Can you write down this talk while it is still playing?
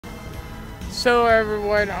So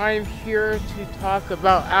everyone, I'm here to talk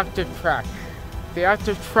about ActiveTrack. The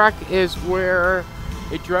ActiveTrack is where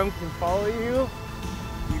a drone can follow you.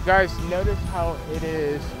 You guys notice how it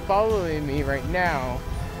is following me right now.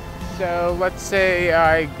 So let's say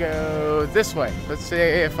I go this way. Let's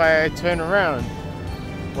say if I turn around.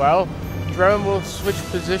 Well, the drone will switch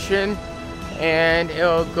position and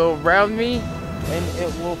it'll go around me and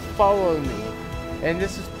it will follow me. And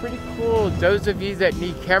this is pretty cool. Those of you that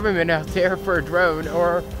need cameramen out there for a drone,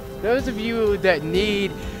 or those of you that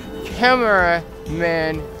need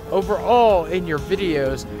cameramen overall in your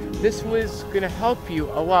videos, this was gonna help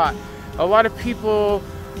you a lot. A lot of people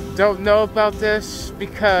don't know about this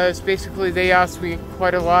because basically they ask me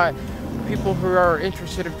quite a lot, people who are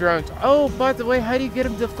interested in drones, oh, by the way, how do you get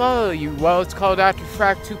them to follow you? Well, it's called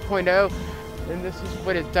ActiveTrack 2.0, and this is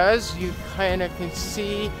what it does. You kind of can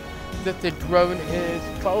see that the drone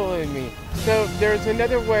is following me. So there's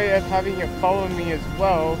another way of having it follow me as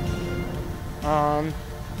well.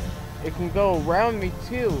 It can go around me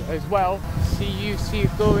too as well. You see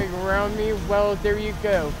it going around me? Well, there you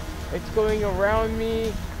go. It's going around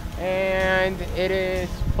me and it is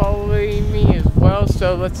following me as well.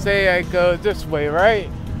 So let's say I go this way, right?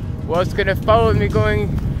 Well, it's gonna follow me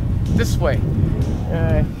going this way.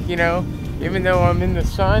 You know, even though I'm in the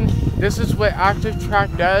sun. This is what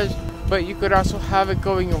ActiveTrack does, but you could also have it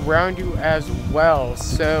going around you as well.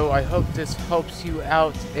 So I hope this helps you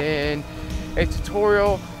out in a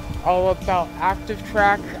tutorial all about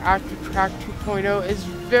ActiveTrack. ActiveTrack 2.0 is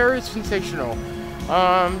very sensational.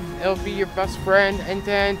 It'll be your best friend, and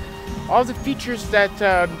then all the features that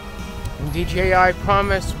DJI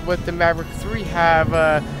promised with the Mavic 3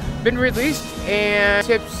 have been released, and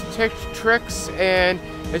tips, tricks, and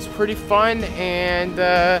it's pretty fun. And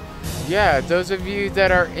yeah, those of you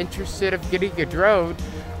that are interested of getting a drone,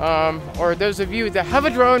 or those of you that have a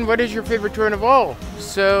drone, what is your favorite drone of all?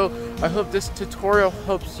 So I hope this tutorial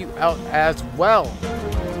helps you out as well.